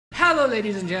Hello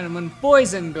ladies and gentlemen,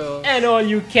 boys and girls. And all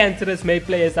you cancerous May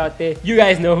players out there, you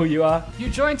guys know who you are. You're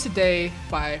joined today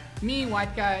by me,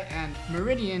 White Guy, and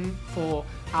Meridian for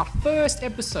our first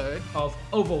episode Of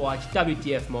Overwatch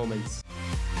WTF moments.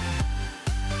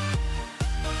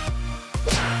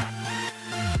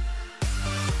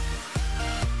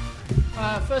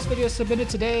 First video submitted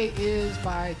today is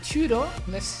by Tudor.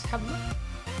 Let's have a look.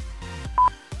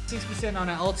 6% on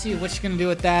our ulti. What you gonna do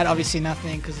with that? Obviously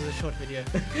nothing because it's a short video.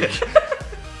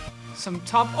 Some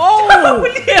top. Oh!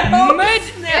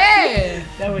 Mid-air!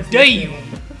 That was damn.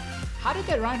 How did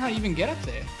that Reinhardt even get up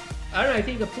there? I don't know, I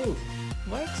think the pool.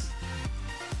 What?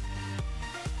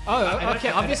 Oh, okay.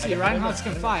 Obviously Reinhardt's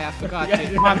can fly. I forgot. Yeah,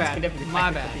 Dude. My Reinhardt's bad. can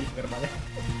My definitely bad.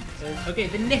 fly. Okay,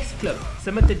 the next clip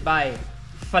submitted by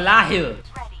Falahil.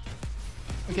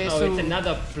 Okay, Oh, so it's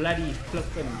another bloody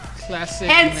flippin' classic.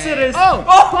 cancerous. Man.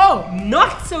 Oh,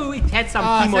 not so. It had some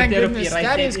Thank chemotherapy goodness. right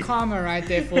That there. is karma right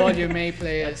there for all your May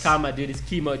players. That's karma, dude. It's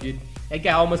chemo, dude. That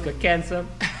guy almost got cancer,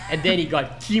 and then he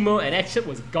got chemo, and that shit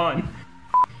was gone.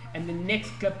 And the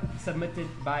next clip submitted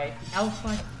by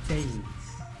Alpha James.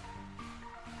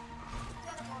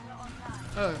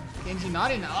 Oh, Genji not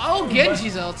in. Oh,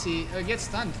 Genji's ulti. Oh, get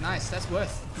stunned. Nice. That's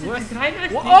worth. Reinhardt.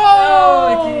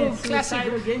 Oh, dude, classic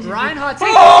Genji. Reinhardt.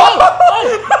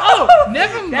 Oh!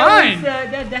 Never That mind.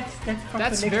 was,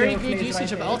 That's very good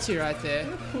usage of ulti right there.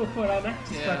 Poor Reinhardt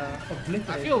just Yeah. got obliterated.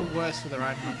 I feel worse for the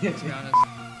Reinhardt, to be honest.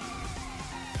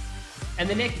 And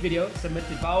the next video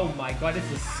submitted by, oh my god,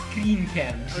 it's a screen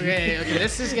cam. Okay,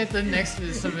 let's just get the next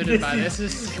video submitted by. This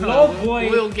is Oh boy,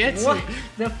 we'll get to what it.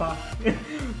 the fuck?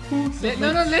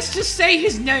 No, let's just say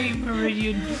his name,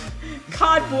 Meridian.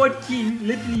 Cardboard King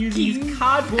literally using his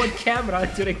cardboard camera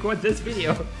to record this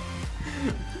video.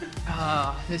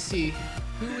 Let's see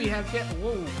who we have here.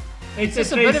 Whoa. It's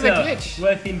It's a bit of a glitch.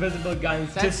 with invisible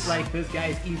guns, That's- just like this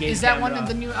guy's in-game Is that camera. one of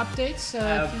the new updates?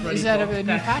 Pretty Is that cool. a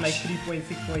new patch? Like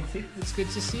 3.6.6. It's good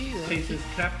to see. Trace is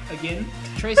crap again.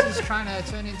 Tracer's trying to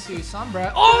turn into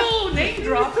Sombra. Oh, name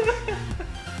drop!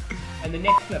 And the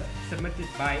next clip submitted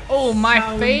by Oh, my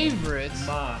Sound favorite.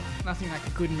 Man. Nothing like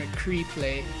a good McCree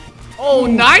play. Oh,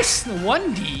 nice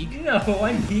 1D. You know,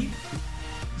 1D.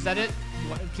 Is that it?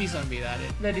 Please don't be that it.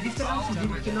 No, did he still Oh, did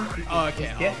he cannot? Oh,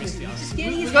 okay. He's Obviously. just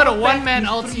getting We his got a health back. one-man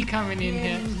He's ulti coming in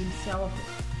here. preparing himself.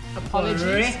 Apologies.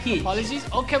 Wreckage. Apologies.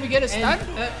 Oh, can we get a stun?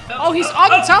 And, Oh, he's on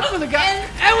top of the guy.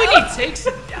 And when he takes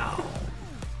it down.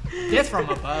 Death from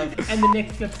above. And the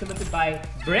next clip submitted by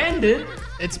Brandon.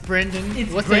 It's Brendan.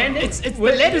 It's With Brandon. It's the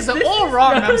letters are all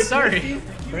wrong. I'm sorry.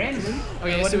 Brandon.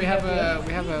 Okay, What so do we have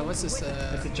a what's this?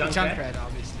 It's a Junkrat, Junkrat,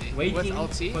 obviously. Waiting with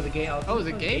ulti. for the gay ulti. Oh,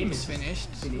 the game is is finished.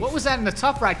 finished. What was that in the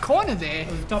top right corner there?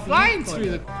 was the top Flying left through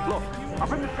the. corner. Look,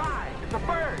 up in the sky, it's a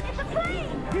bird. It's a plane.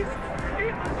 It's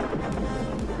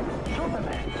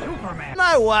Superman. Superman.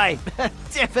 No way!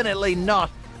 Definitely not.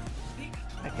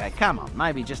 Okay, come on,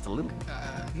 maybe just a little.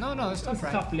 No, it's top It's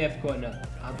right. top left corner.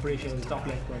 I'm pretty sure it's top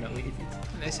left corner. Wait,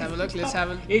 Let's have a look. Let's have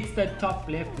a. It's the top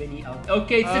left when he out.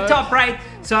 Okay, it's the top right.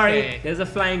 Sorry, Okay. there's a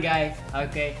flying guy.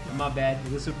 Okay, my bad.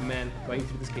 There's a Superman going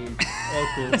through the screen. All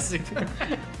cool.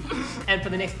 And for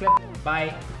the next clip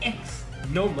by X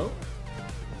Normal,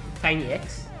 Tiny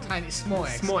X. Tiny, small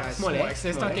X. Small- guys, small X,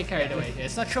 Let's small not get X. carried away here.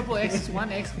 It's not triple X. It's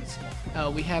one X. But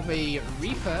small. We have a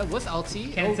Reaper with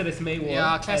ulti. Cancerous May War.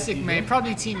 Yeah, as classic usual. May.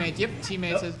 Probably teammate. Yep,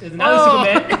 teammate. Oh, there's another Oh!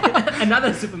 Superman.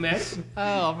 Another Superman.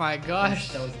 Oh my gosh.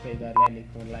 That was very bad landing,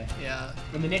 won't lie. Yeah.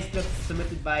 And the next clip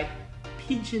submitted by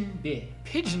Pigeon Bear.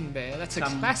 Pigeon Bear. That's a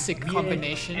Some classic weird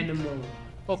Combination. Animal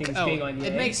Okay, things going on here.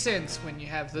 it makes sense when you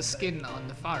have the skin on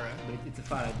the Pharah. But it's a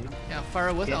fire, dude. Yeah,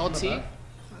 Pharah with Get from ulti. above.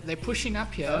 They're pushing up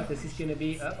Oh, here. this is gonna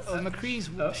be.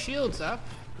 McCree's Oh. shield's up.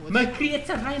 What's- McCree, it's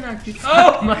a Reinhardt, dude.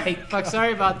 Oh my Fuck, god.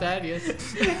 sorry about that, yes.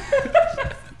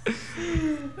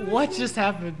 What just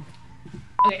happened?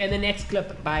 Okay, and the next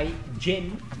clip by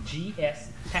Jen GS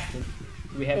Pattern.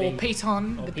 We have Or a.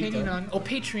 Payton, Or depending Payton. on. Or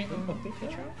Patreon. Oh,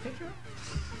 Patreon?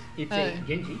 It's a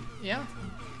Genji, Yeah.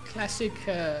 Classic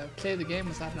play the game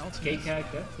without an gay ultimate.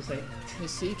 character. It's like.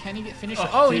 Let's see, can he get finished?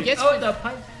 Oh, he dude. gets Oh, fin- the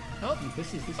pipe. Oh.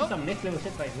 This is Oh. some next level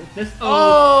shit right here. This.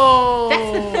 Oh!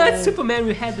 That's the third Superman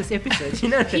we had this episode. You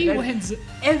know He that? went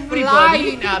Everybody.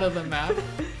 flying out of the map.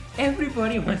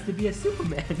 Everybody wants to be a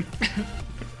Superman.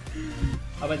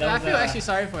 Oh, but that I was, feel actually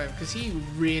sorry for him because he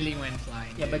really went flying.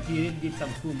 Yeah, dude. but you did some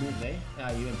cool moves, eh?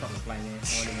 You went proper flying, eh?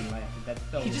 I won't even lie. That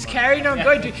He was just fun. carried on Yeah.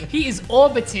 going. He is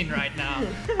orbiting right now.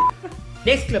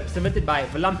 Next clip submitted by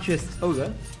Voluptuous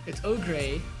Ogre. It's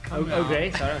Ogre.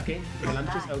 Ogre, sorry, okay.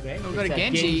 Voluptuous Ogre. We've got a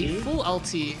Genji, full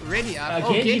ulti, ready up.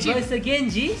 Genji versus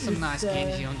Genji. Some nice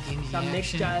Genji on Genji Some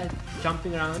action. next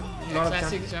jumping around. Yeah, lot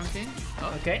classic of jumping.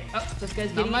 Oh. Okay. Oh, this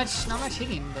guy's Not getting much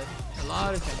hitting, but a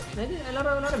lot of jumping. a lot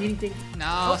of hitting thing.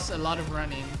 Now a lot of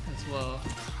running as well.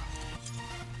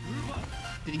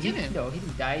 Did he get him? No, he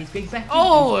didn't die. He's going back.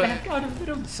 Oh! He's back out of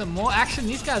him. Some more action.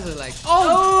 These guys are like,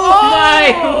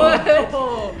 my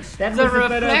word! That the was a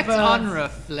bit reflect of, on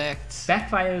reflect.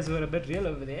 Backfires were a bit real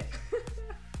over there.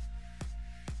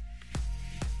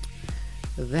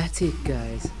 That's it,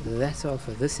 guys. That's all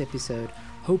for this episode.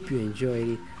 Hope you enjoyed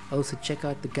it. Also check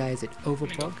out the guys at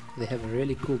Overwatch. They have a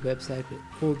really cool website where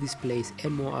all these plays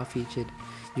and more are featured.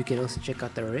 You can also check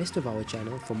out the rest of our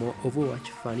channel for more Overwatch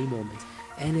funny moments.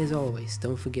 And as always,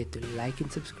 don't forget to like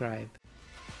and subscribe.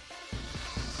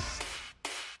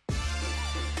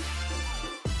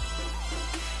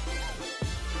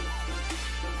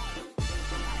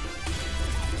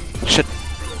 Shit.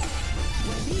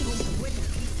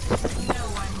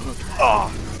 Oh!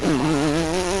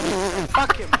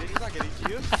 Fuck him, dude. He's not getting to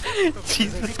you.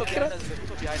 Jesus.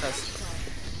 Behind us.